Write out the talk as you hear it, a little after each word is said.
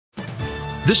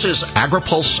This is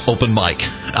AgriPulse Open Mic.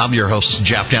 I'm your host,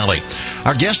 Jeff Daly.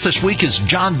 Our guest this week is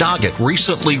John Doggett,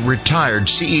 recently retired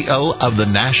CEO of the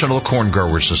National Corn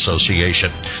Growers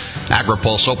Association.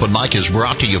 AgriPulse Open Mic is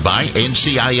brought to you by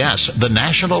NCIS, the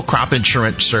National Crop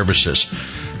Insurance Services.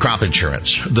 Crop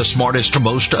insurance, the smartest,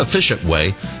 most efficient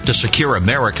way to secure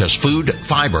America's food,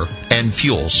 fiber, and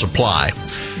fuel supply.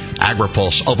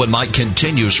 AgriPulse Open Mic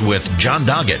continues with John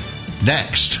Doggett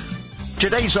next.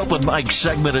 Today's Open Mic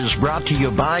segment is brought to you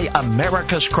by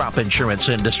America's crop insurance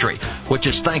industry, which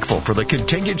is thankful for the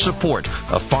continued support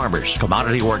of farmers,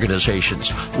 commodity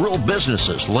organizations, rural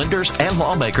businesses, lenders, and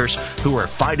lawmakers who are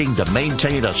fighting to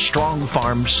maintain a strong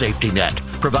farm safety net.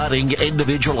 Providing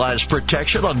individualized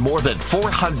protection on more than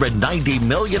 490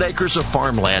 million acres of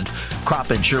farmland,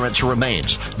 crop insurance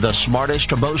remains the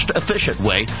smartest, most efficient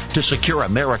way to secure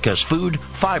America's food,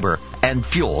 fiber, and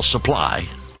fuel supply.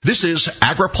 This is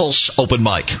AgriPulse Open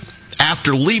Mic.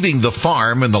 After leaving the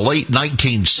farm in the late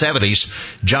 1970s,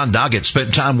 John Doggett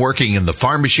spent time working in the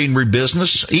farm machinery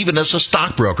business, even as a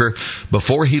stockbroker,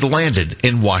 before he landed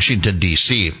in Washington,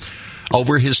 D.C.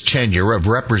 Over his tenure of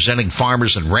representing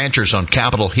farmers and ranchers on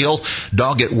Capitol Hill,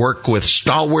 Doggett worked with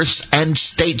stalwarts and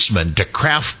statesmen to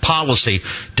craft policy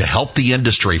to help the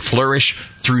industry flourish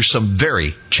through some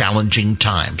very challenging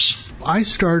times. I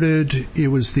started, it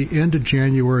was the end of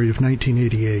January of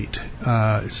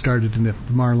 1988, started in the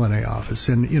Marlene office.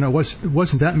 And, it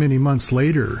wasn't that many months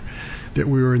later that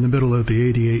we were in the middle of the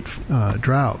 88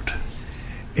 drought.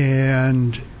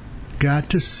 And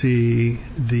got to see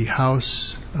the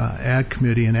House Ag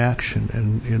Committee in action,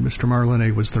 and Mr.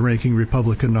 Marlene was the ranking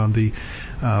Republican on the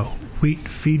Wheat,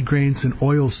 Feed Grains, and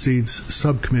Oilseeds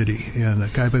Subcommittee, and a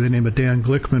guy by the name of Dan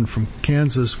Glickman from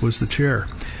Kansas was the chair.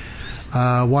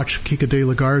 Watched Kika de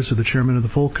la Garza, the chairman of the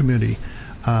full committee,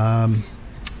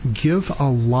 give a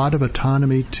lot of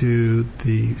autonomy to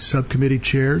the subcommittee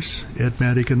chairs. Ed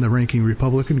Madigan, the ranking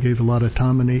Republican, gave a lot of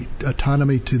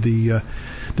autonomy to the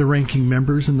ranking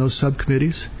members in those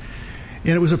subcommittees.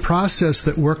 And it was a process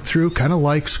that worked through kind of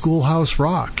like Schoolhouse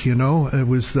Rock, It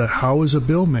was how was a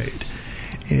bill made?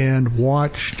 And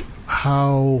watched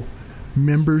how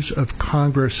members of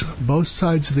Congress, both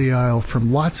sides of the aisle,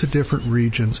 from lots of different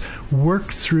regions,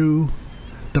 worked through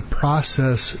the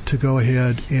process to go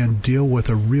ahead and deal with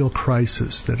a real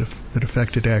crisis that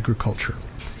affected agriculture.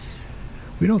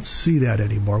 We don't see that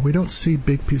anymore. We don't see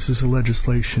big pieces of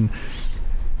legislation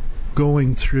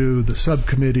going through the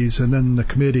subcommittees and then the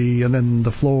committee and then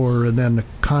the floor and then the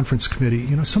conference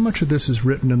committee. So much of this is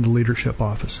written in the leadership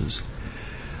offices.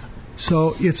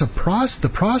 So it's the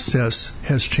process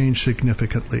has changed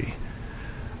significantly,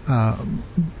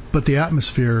 but the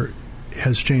atmosphere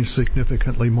has changed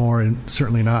significantly more, and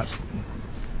certainly not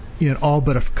in all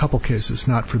but a couple cases,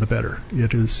 not for the better.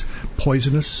 It is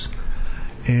poisonous,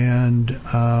 and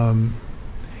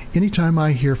anytime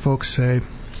I hear folks say,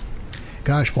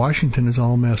 gosh, Washington is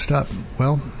all messed up,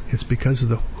 well, it's because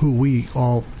of who we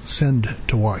all send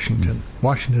to Washington.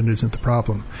 Washington isn't the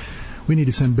problem. We need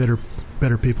to send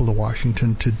better people to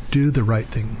Washington to do the right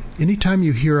thing. Anytime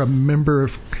you hear a member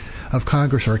of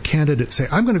Congress or a candidate say,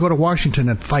 I'm going to go to Washington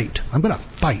and fight. I'm going to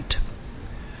fight.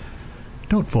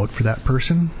 Don't vote for that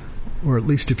person. Or at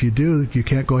least if you do, you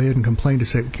can't go ahead and complain to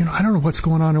say, I don't know what's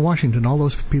going on in Washington. All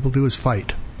those people do is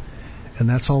fight. And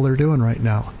that's all they're doing right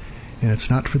now. And it's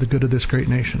not for the good of this great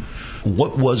nation.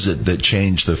 What was it that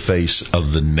changed the face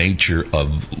of the nature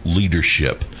of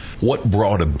leadership? What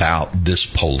brought about this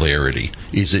polarity?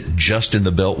 Is it just in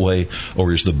the Beltway,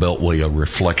 or is the Beltway a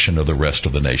reflection of the rest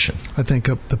of the nation? I think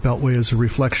the Beltway is a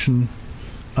reflection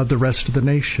of the rest of the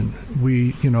nation.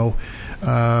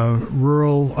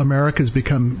 Rural America has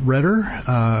become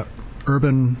redder.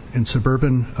 Urban and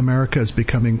suburban America is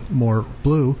becoming more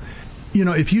blue.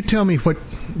 If you tell me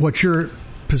what your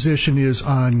position is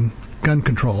on gun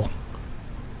control,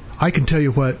 I can tell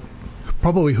you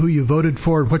probably who you voted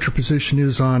for and what your position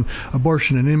is on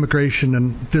abortion and immigration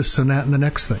and this and that and the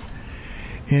next thing.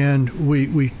 And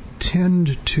we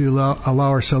tend to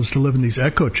allow ourselves to live in these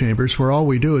echo chambers where all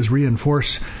we do is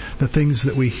reinforce the things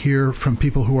that we hear from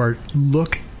people who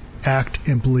look, act,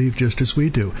 and believe just as we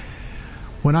do.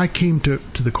 When I came to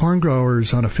the corn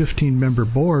growers on a 15-member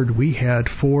board, we had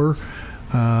 4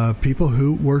 people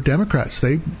who were Democrats.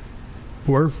 They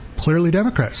were clearly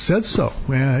Democrats, said so.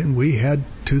 And we had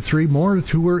 2-3 more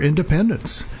who were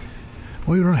independents.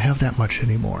 Well, we don't have that much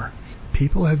anymore.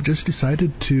 People have just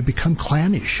decided to become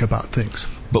clannish about things.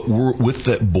 But with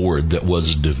that board that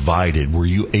was divided, were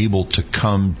you able to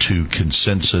come to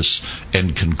consensus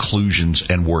and conclusions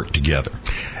and work together?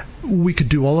 We could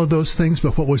do all of those things,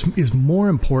 but what is more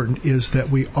important is that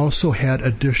we also had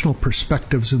additional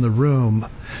perspectives in the room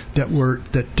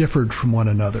that differed from one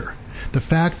another. The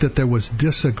fact that there was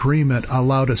disagreement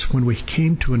allowed us, when we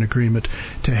came to an agreement,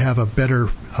 to have a better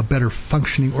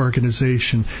functioning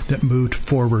organization that moved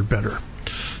forward better.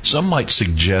 Some might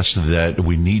suggest that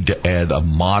we need to add a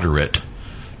moderate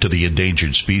to the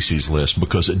endangered species list,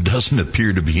 because it doesn't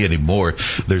appear to be anymore.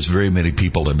 There's very many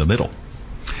people in the middle.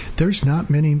 There's not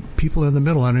many people in the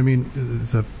middle. And I mean,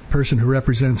 the person who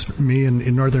represents me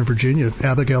in Northern Virginia,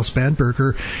 Abigail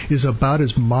Spanberger, is about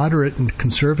as moderate and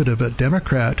conservative a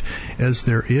Democrat as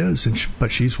there is,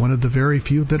 but she's one of the very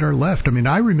few that are left. I mean,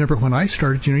 I remember when I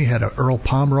started, you had a Earl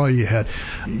Pomeroy, you had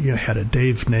a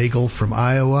Dave Nagel from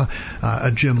Iowa,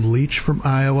 a Jim Leach from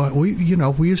Iowa. We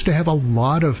used to have a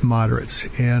lot of moderates,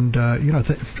 and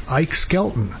Ike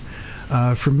Skelton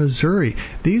from Missouri.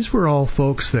 These were all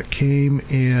folks that came,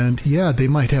 and they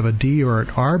might have a D or an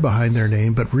R behind their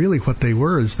name, but really what they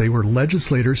were is they were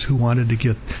legislators who wanted to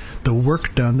get the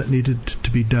work done that needed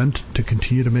to be done to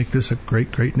continue to make this a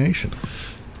great, great nation.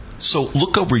 So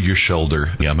look over your shoulder.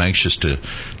 I'm anxious to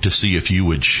see if you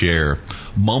would share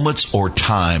moments or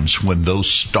times when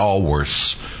those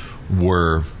stalwarts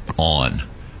were on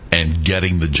and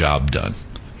getting the job done.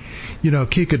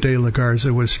 Kika de la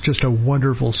Garza was just a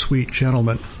wonderful, sweet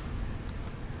gentleman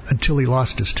until he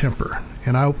lost his temper.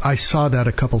 And I saw that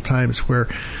a couple times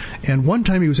and one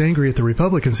time he was angry at the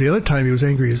Republicans, the other time he was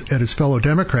angry at his fellow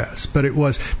Democrats. But it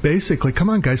was basically,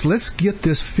 come on, guys, let's get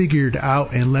this figured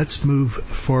out and let's move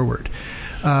forward.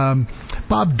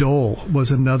 Bob Dole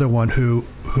was another one who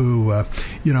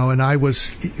and I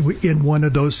was in one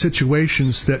of those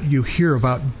situations that you hear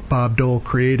about Bob Dole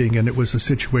creating, and it was a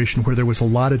situation where there was a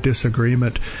lot of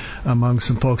disagreement among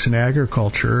some folks in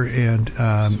agriculture, and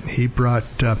he brought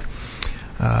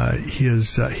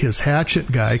his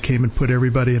hatchet guy came and put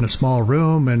everybody in a small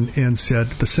room and said,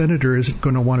 the senator isn't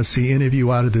going to want to see any of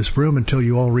you out of this room until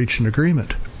you all reach an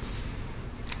agreement.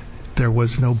 There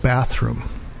was no bathroom.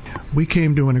 We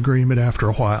came to an agreement after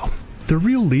a while. The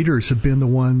real leaders have been the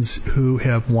ones who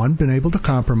have, one, been able to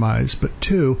compromise, but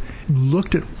two,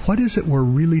 looked at what is it we're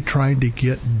really trying to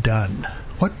get done?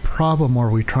 What problem are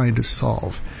we trying to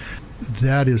solve?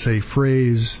 That is a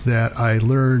phrase that I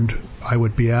learned I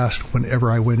would be asked whenever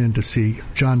I went in to see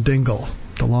John Dingell,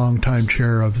 the longtime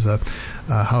chair of the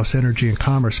House Energy and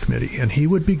Commerce Committee. And he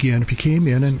would begin, if he came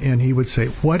in, and he would say,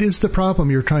 what is the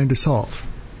problem you're trying to solve?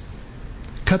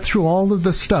 Cut through all of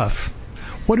the stuff.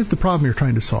 What is the problem you're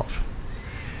trying to solve?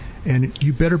 And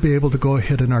you better be able to go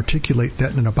ahead and articulate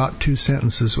that in about 2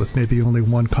 sentences with maybe only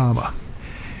 1 comma.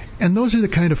 And those are the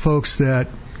kind of folks that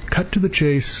cut to the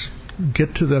chase,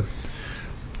 get to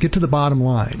the bottom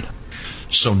line.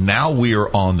 So now we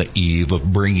are on the eve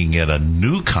of bringing in a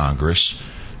new Congress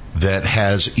that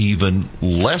has even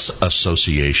less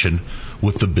association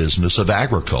with the business of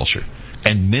agriculture.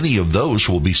 And many of those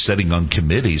will be sitting on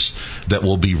committees that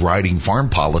will be writing farm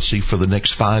policy for the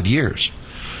next 5 years.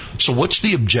 So what's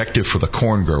the objective for the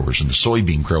corn growers and the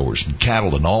soybean growers and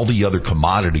cattle and all the other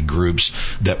commodity groups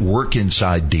that work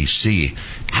inside D.C.?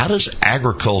 How does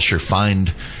agriculture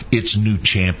find its new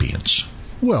champions?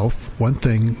 Well, one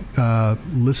thing,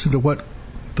 listen to what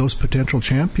those potential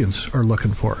champions are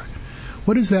looking for.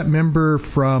 What is that member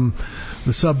from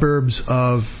the suburbs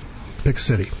of pick a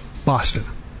city, Boston?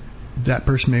 That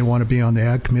person may want to be on the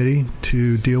ag committee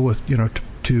to deal with,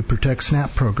 to protect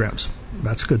SNAP programs.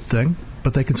 That's a good thing,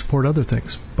 but they can support other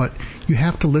things. But you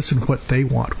have to listen what they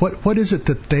want. What is it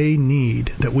that they need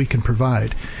that we can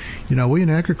provide? We in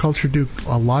agriculture do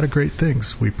a lot of great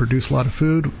things. We produce a lot of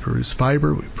food, we produce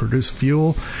fiber, we produce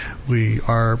fuel. We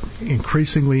are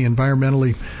increasingly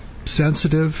environmentally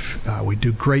sensitive. We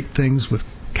do great things with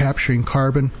capturing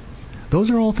carbon. Those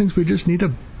are all things we just need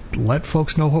to let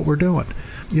folks know what we're doing.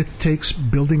 It takes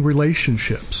building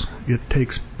relationships. It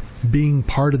takes being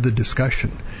part of the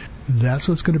discussion. That's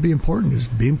what's going to be important, is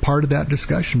being part of that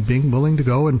discussion, being willing to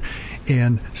go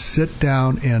and sit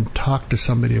down and talk to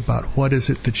somebody about what is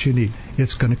it that you need.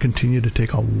 It's going to continue to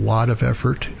take a lot of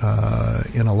effort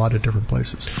in a lot of different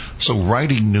places. So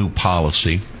writing new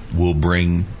policy will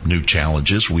bring new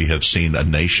challenges. We have seen a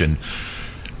nation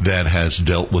that has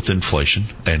dealt with inflation,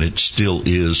 and it still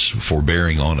is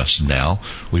forbearing on us now.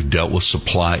 We've dealt with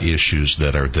supply issues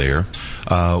that are there.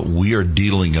 We are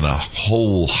dealing in a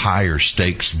whole higher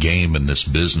stakes game in this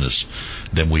business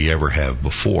than we ever have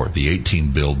before. The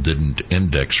 18 bill didn't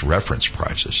index reference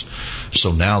prices.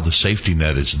 So now the safety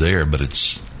net is there, but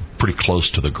it's pretty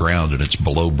close to the ground, and it's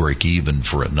below break even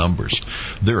for numbers.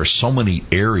 There are so many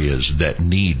areas that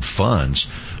need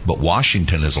funds, but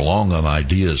Washington is long on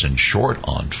ideas and short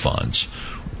on funds.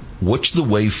 What's the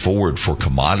way forward for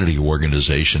commodity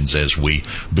organizations as we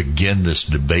begin this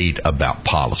debate about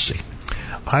policy?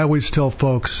 I always tell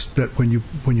folks that when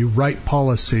you write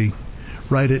policy,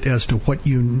 write it as to what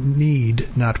you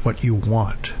need, not what you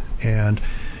want. And,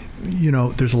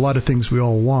 there's a lot of things we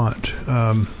all want.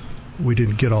 We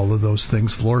didn't get all of those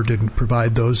things. The Lord didn't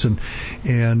provide those. And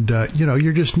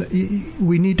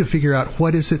we need to figure out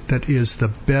what is it that is the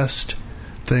best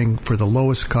thing for the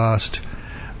lowest cost.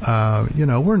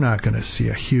 We're not going to see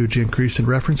a huge increase in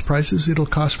reference prices. It'll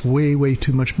cost way, way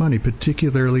too much money,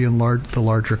 particularly in the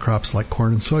larger crops like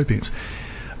corn and soybeans.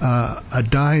 A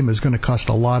dime is going to cost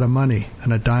a lot of money,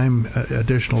 and a dime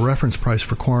additional reference price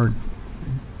for corn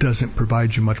doesn't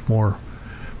provide you much more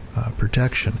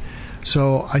protection.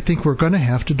 So I think we're going to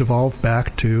have to devolve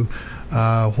back to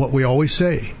what we always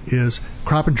say is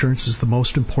crop insurance is the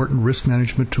most important risk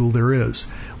management tool there is.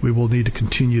 We will need to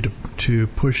continue to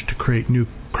push to create new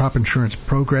crop insurance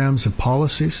programs and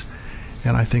policies,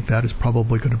 and I think that is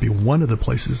probably going to be one of the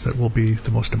places that will be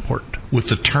the most important. With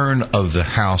the turn of the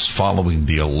House following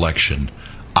the election,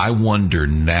 I wonder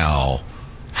now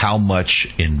how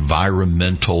much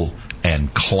environmental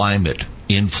and climate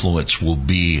influence will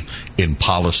be in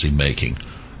policy making.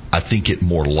 I think it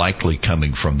more likely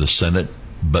coming from the Senate,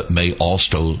 but may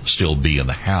also still be in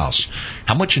the House.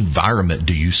 How much environment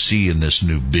do you see in this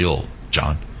new bill,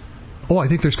 John? Oh, I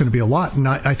think there's going to be a lot, and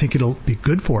I think it'll be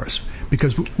good for us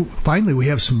because finally we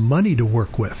have some money to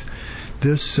work with.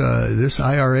 This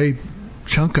IRA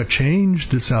chunk of change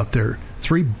that's out there,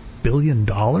 $3 billion.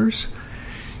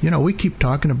 We keep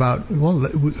talking about,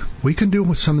 we can do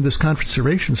with some of this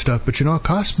conservation stuff, but it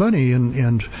costs money,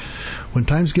 and when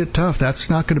times get tough, that's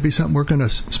not going to be something we're going to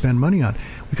spend money on.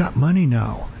 We got money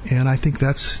now, and I think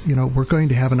that's, we're going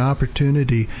to have an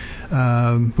opportunity.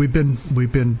 We've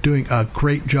been doing a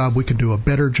great job. We can do a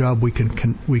better job. We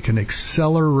can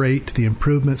accelerate the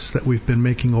improvements that we've been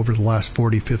making over the last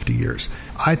 40, 50 years.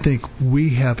 I think we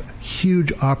have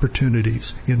huge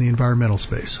opportunities in the environmental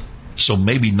space. So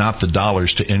maybe not the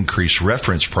dollars to increase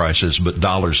reference prices, but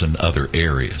dollars in other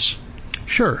areas.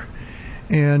 Sure.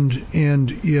 And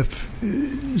if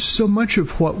so much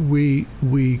of what we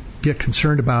get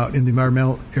concerned about in the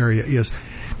environmental area is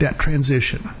that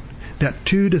transition, that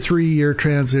 2 to 3 year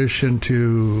transition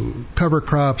to cover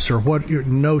crops or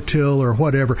no-till or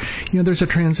whatever, there's a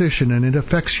transition and it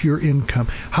affects your income.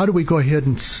 How do we go ahead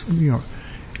and,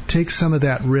 take some of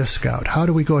that risk out? How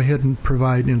do we go ahead and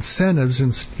provide incentives?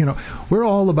 And we're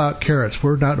all about carrots.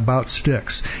 We're not about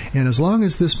sticks. And as long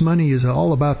as this money is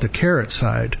all about the carrot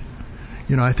side,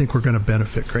 I think we're going to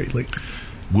benefit greatly.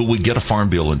 Will we get a farm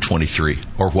bill in 23,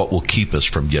 or what will keep us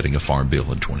from getting a farm bill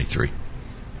in 23?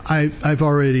 I've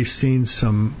already seen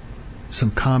some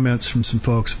comments from some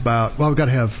folks about, we've got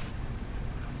to have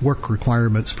work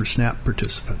requirements for SNAP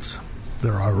participants.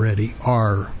 There already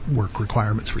are work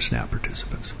requirements for SNAP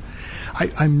participants.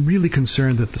 I'm really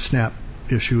concerned that the SNAP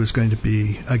issue is going to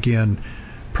be, again,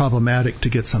 problematic to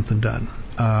get something done.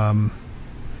 And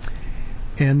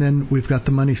then we've got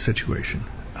the money situation.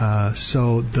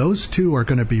 So those two are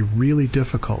going to be really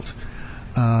difficult.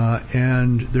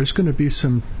 And there's going to be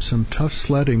some tough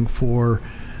sledding for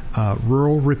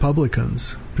rural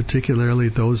Republicans, particularly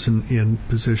those in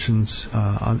positions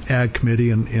on Ag Committee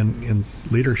and in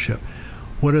leadership.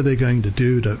 What are they going to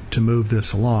do to move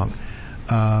this along?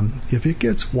 If it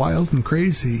gets wild and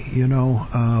crazy,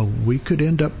 we could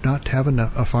end up not having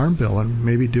a farm bill and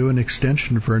maybe do an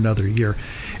extension for another year.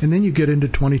 And then you get into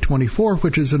 2024,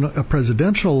 which is a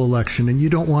presidential election, and you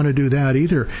don't want to do that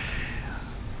either.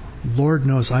 Lord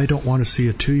knows I don't want to see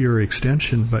a 2-year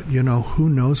extension, but, who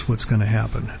knows what's going to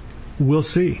happen. We'll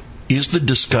see. Is the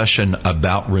discussion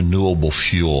about renewable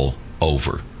fuel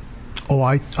over? Oh,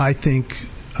 I think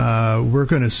we're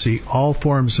going to see all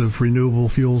forms of renewable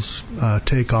fuels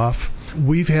take off.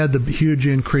 We've had the huge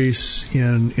increase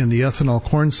in the ethanol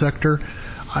corn sector.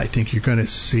 I think you're going to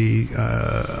see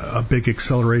a big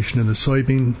acceleration in the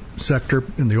soybean sector,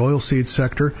 in the oilseed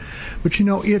sector. But,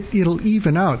 it'll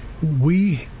even out.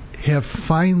 We have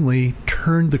finally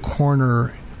turned the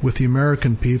corner with the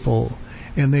American people,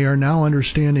 and they are now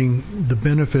understanding the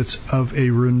benefits of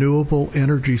a renewable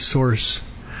energy source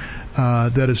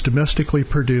that is domestically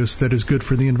produced, that is good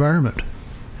for the environment.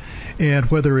 And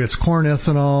whether it's corn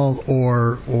ethanol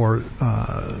or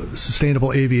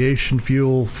sustainable aviation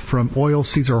fuel from oil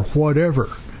seeds or whatever,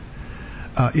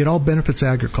 it all benefits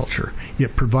agriculture.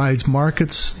 It provides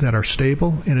markets that are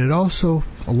stable, and it also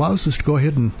allows us to go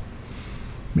ahead and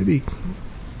maybe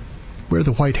wear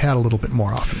the white hat a little bit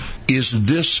more often. Is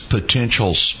this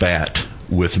potential spat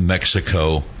with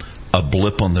Mexico a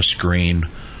blip on the screen,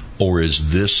 or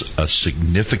is this a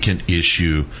significant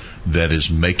issue that is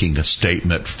making a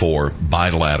statement for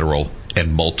bilateral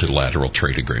and multilateral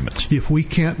trade agreements? If we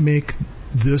can't make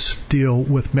this deal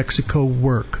with Mexico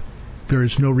work, there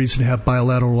is no reason to have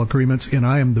bilateral agreements, and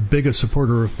I am the biggest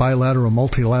supporter of bilateral,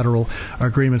 multilateral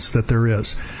agreements that there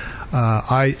is.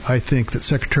 I think that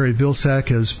Secretary Vilsack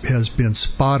has been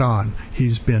spot on.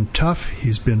 He's been tough,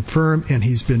 he's been firm, and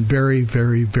he's been very,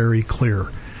 very, very clear.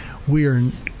 We are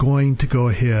going to go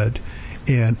ahead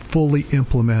and fully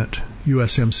implement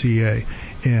USMCA.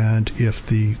 And if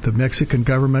the Mexican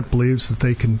government believes that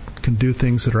they can do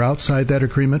things that are outside that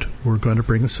agreement, we're going to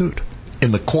bring a suit.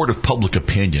 In the court of public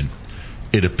opinion,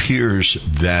 it appears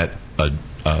that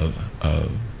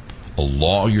a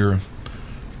lawyer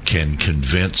can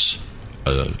convince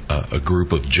a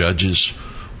group of judges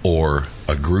or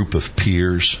a group of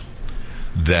peers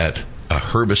that a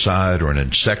herbicide or an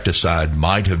insecticide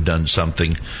might have done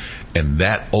something, and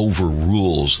that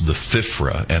overrules the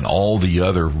FIFRA and all the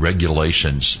other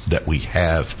regulations that we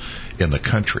have in the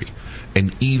country.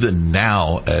 And even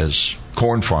now, as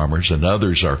corn farmers and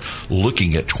others are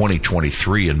looking at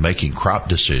 2023 and making crop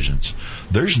decisions,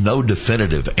 there's no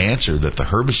definitive answer that the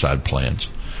herbicide plans,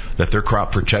 that their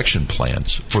crop protection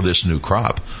plans for this new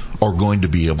crop are going to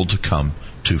be able to come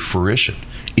to fruition.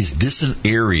 Is this an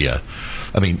area,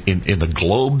 I mean, in the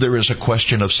globe there is a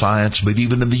question of science, but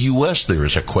even in the U.S. there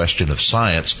is a question of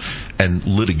science, and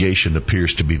litigation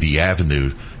appears to be the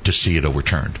avenue to see it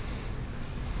overturned.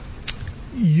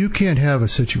 You can't have a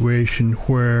situation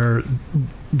where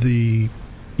the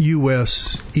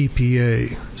U.S.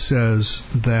 EPA says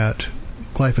that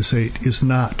glyphosate is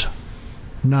not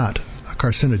a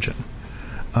carcinogen.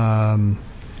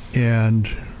 And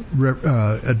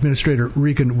Administrator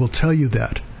Regan will tell you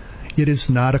that. It is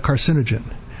not a carcinogen.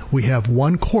 We have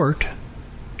one court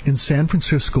in San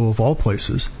Francisco, of all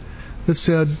places, that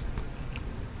said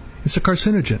it's a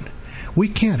carcinogen. We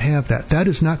can't have that. That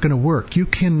is not going to work. You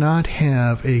cannot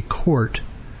have a court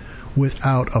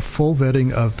without a full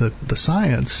vetting of the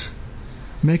science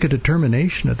make a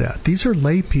determination of that. These are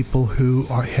lay people who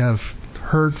have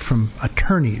heard from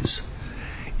attorneys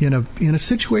in a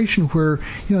situation where,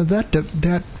 you know,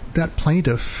 that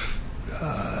plaintiff,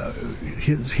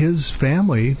 his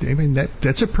family, I mean,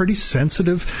 that's a pretty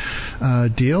sensitive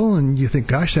deal, and you think,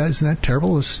 gosh, isn't that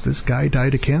terrible? This guy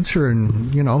died of cancer,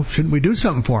 and, you know, shouldn't we do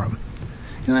something for him?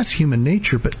 And that's human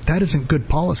nature, but that isn't good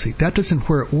policy. That isn't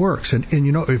where it works. And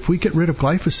you know, if we get rid of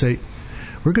glyphosate,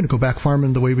 we're going to go back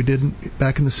farming the way we did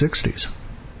back in the 60s.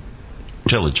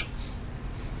 Tillage.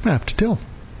 I have to till.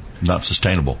 Not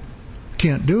sustainable.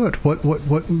 Can't do it. What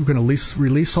we're going to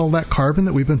release all that carbon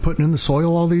that we've been putting in the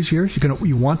soil all these years?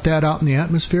 You want that out in the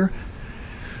atmosphere?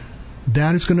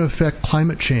 That is going to affect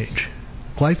climate change.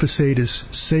 Glyphosate is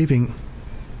saving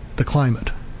the climate.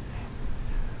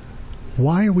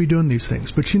 Why are we doing these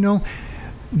things? But you know,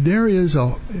 there is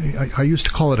I used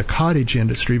to call it a cottage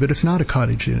industry, but it's not a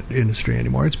cottage industry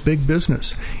anymore. It's big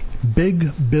business.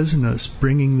 Big business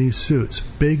bringing these suits.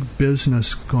 Big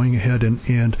business going ahead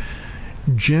and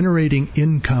generating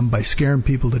income by scaring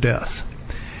people to death.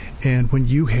 And when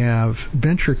you have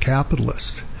venture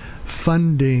capitalists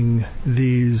funding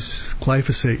these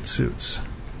glyphosate suits,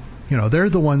 you know, they're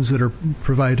the ones that are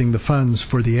providing the funds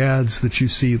for the ads that you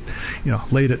see, you know,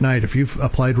 late at night. If you've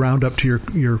applied Roundup to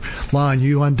your lawn,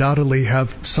 you undoubtedly have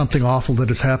something awful that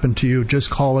has happened to you. Just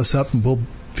call us up and we'll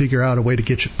figure out a way to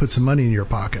get you put some money in your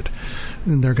pocket.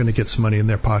 And they're going to get some money in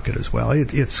their pocket as well.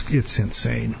 It's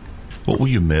insane. What will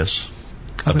you miss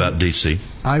about D.C.?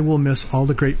 I will miss all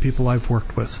the great people I've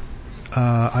worked with.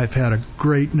 I've had a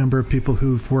great number of people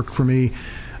who've worked for me.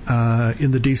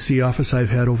 In the D.C. office, I've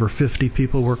had over 50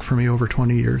 people work for me over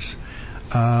 20 years.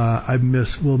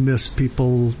 Will miss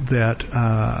people that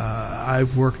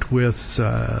I've worked with,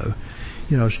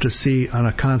 you know, to see on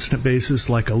a constant basis,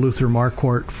 like a Luther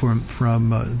Marquardt from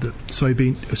the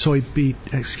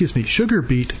Sugar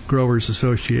Beet Growers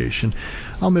Association.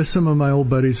 I'll miss some of my old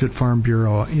buddies at Farm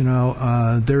Bureau. You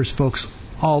know, there's folks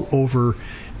all over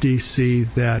D.C.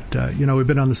 that, you know, we've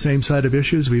been on the same side of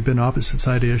issues, we've been opposite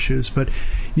side of issues, but,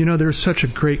 you know, there's such a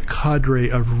great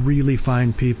cadre of really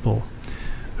fine people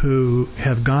who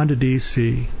have gone to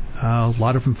D.C., a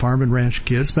lot of them farm and ranch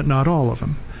kids, but not all of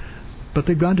them. But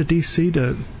they've gone to D.C.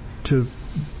 to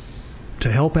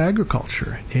help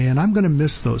agriculture, and I'm going to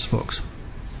miss those folks.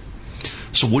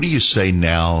 So what do you say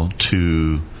now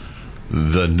to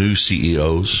the new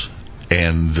CEOs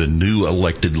and the new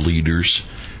elected leaders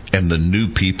and the new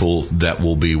people that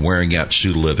will be wearing out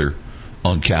shoe leather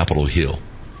on Capitol Hill?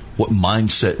 What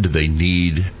mindset do they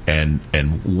need, and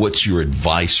what's your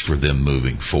advice for them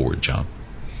moving forward, John?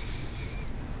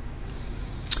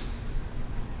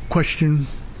 question.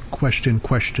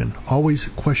 Always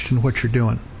question what you're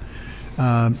doing.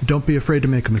 Don't be afraid to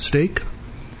make a mistake.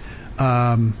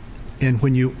 And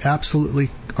when you absolutely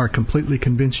are completely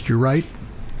convinced you're right,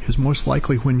 is most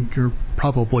likely when you're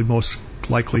probably most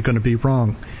likely going to be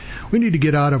wrong. We need to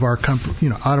get out of our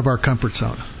comfort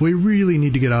zone. We really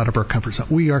need to get out of our comfort zone.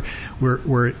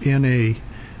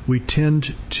 We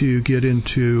tend to get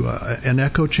into an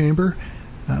echo chamber.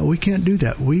 We can't do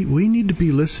that. We need to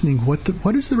be listening. What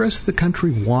does the rest of the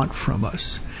country want from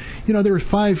us? There are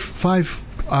five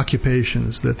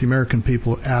occupations that the American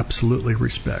people absolutely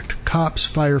respect: cops,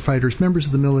 firefighters, members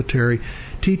of the military,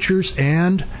 teachers,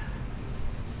 and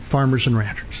farmers and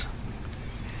ranchers.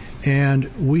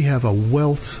 And we have a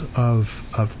wealth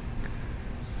of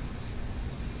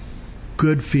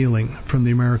good feeling from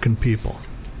the American people.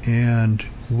 And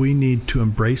we need to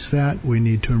embrace that. We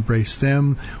need to embrace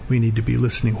them. We need to be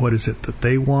listening. What is it that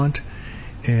they want?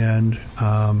 And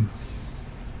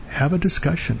have a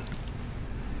discussion.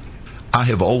 I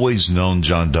have always known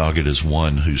John Doggett as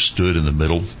one who stood in the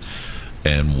middle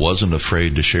and wasn't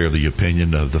afraid to share the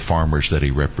opinion of the farmers that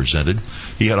he represented.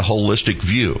 He had a holistic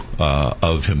view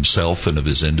of himself and of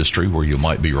his industry, where you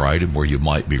might be right and where you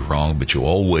might be wrong, but you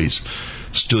always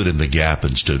stood in the gap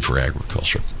and stood for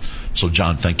agriculture. So,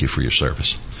 John, thank you for your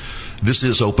service. This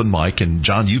is Open Mic, and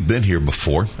John, you've been here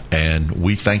before, and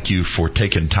we thank you for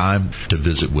taking time to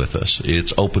visit with us.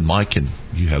 It's Open Mic, and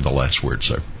you have the last word,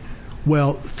 sir.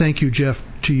 Well, thank you, Jeff,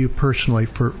 to you personally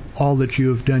for all that you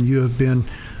have done. You have been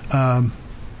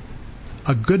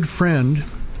a good friend.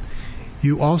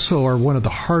 You also are one of the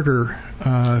harder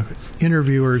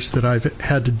interviewers that I've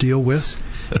had to deal with,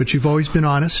 but you've always been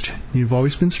honest. You've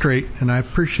always been straight, and I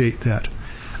appreciate that.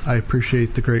 I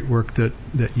appreciate the great work that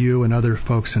you and other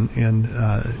folks in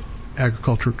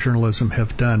agricultural journalism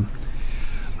have done.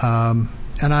 And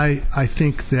I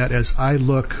think that as I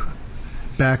look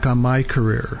back on my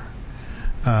career,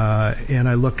 and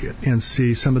I look and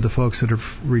see some of the folks that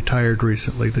have retired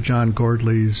recently, the John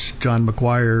Gordleys, John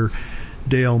McGuire,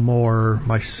 Dale Moore,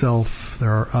 myself,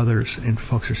 there are others, and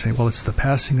folks are saying, well, it's the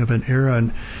passing of an era,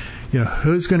 and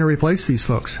who's going to replace these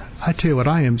folks? I tell you what,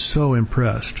 I am so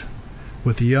impressed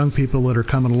with the young people that are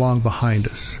coming along behind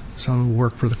us. Some of them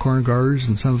work for the Corn Growers,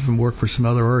 and some of them work for some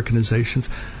other organizations.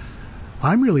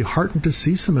 I'm really heartened to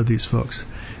see some of these folks.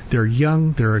 They're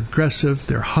young, they're aggressive,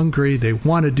 they're hungry, they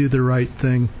want to do the right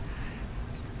thing,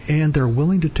 and they're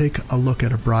willing to take a look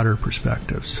at a broader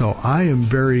perspective. So I am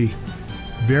very,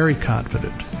 very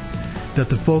confident that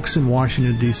the folks in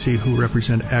Washington, D.C. who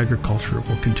represent agriculture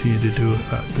will continue to do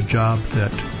the job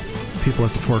that people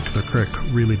at the Fork of the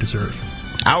Creek really deserve.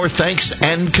 Our thanks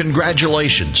and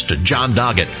congratulations to John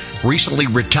Doggett, recently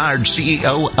retired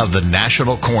CEO of the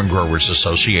National Corn Growers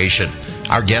Association,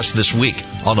 our guest this week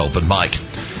on Open Mic.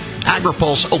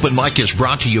 AgriPulse Open Mic is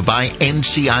brought to you by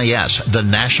NCIS, the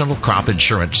National Crop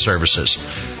Insurance Services.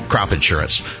 Crop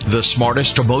insurance, the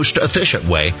smartest, most efficient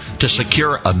way to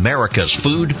secure America's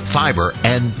food, fiber,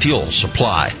 and fuel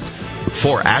supply.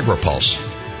 For AgriPulse,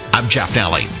 I'm Jeff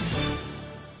Nally.